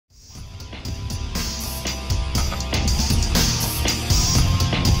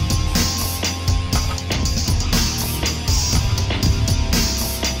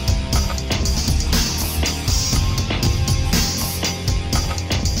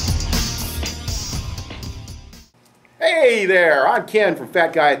Hey there, I'm Ken from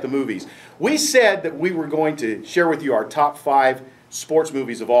Phat Guy at the Movies. We said that we were going to share with you our top 5 sports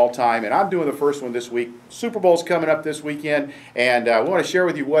movies of all time, and I'm doing the first one this week. Super Bowl's coming up this weekend, and we want to share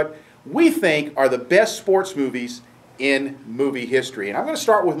with you what we think are the best sports movies in movie history. And I'm going to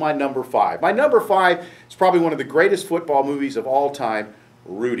start with my number 5. My number 5 is probably one of the greatest football movies of all time,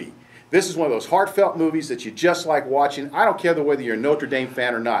 Rudy. This is one of those heartfelt movies that you just like watching. I don't care whether you're a Notre Dame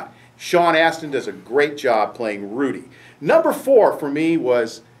fan or not. Sean Astin does a great job playing Rudy. Number 4 for me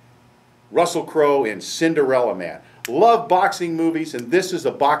was Russell Crowe in Cinderella Man. Love boxing movies, and this is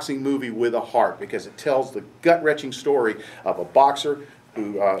a boxing movie with a heart because it tells the gut-wrenching story of a boxer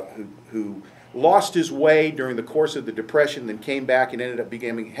who lost his way during the course of the Depression, then came back and ended up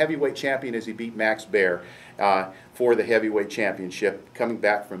becoming heavyweight champion as he beat Max Baer for the heavyweight championship, coming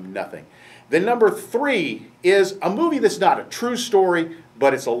back from nothing. Then number 3 is a movie that's not a true story,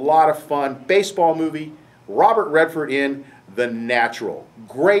 but it's a lot of fun. Baseball movie, Robert Redford in The Natural.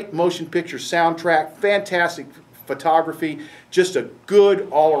 Great motion picture soundtrack, fantastic photography, just a good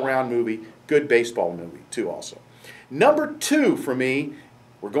all-around movie, good baseball movie too also. Number 2 for me,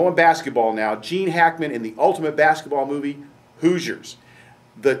 we're going basketball now, Gene Hackman in the ultimate basketball movie, Hoosiers.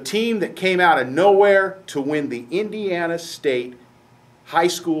 The team that came out of nowhere to win the Indiana State High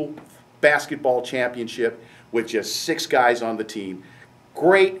School Basketball Championship with just 6 guys on the team.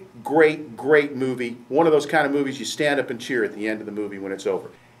 Great, great, great movie. One of those kind of movies you stand up and cheer at the end of the movie when it's over.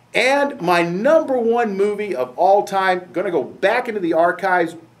 And my number 1 movie of all time, going to go back into the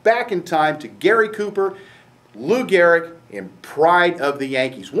archives, back in time to Gary Cooper, Lou Gehrig in Pride of the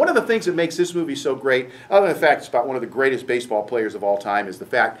Yankees. One of the things that makes this movie so great, other than the fact it's about one of the greatest baseball players of all time, is the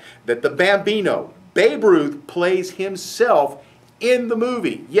fact that the Bambino, Babe Ruth, plays himself in the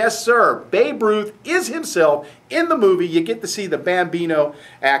movie. Yes, sir. Babe Ruth is himself in the movie. You get to see the Bambino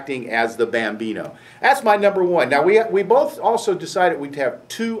acting as the Bambino. That's my number 1. Now, we both also decided we'd have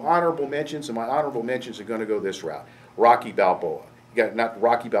 2 honorable mentions, and my honorable mentions are going to go this route. Rocky Balboa. You got not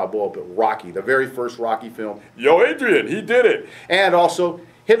Rocky Balboa, but Rocky, the very first Rocky film. Yo, Adrian, he did it. And also,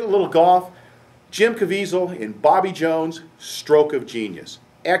 hit a little golf. Jim Caviezel in Bobby Jones, Stroke of Genius.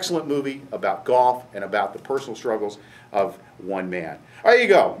 Excellent movie about golf and about the personal struggles of one man. There you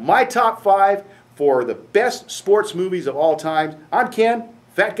go. My top 5 for the best sports movies of all time. I'm Ken,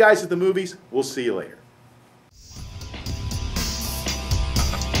 Phat Guys at the Movies. We'll see you later.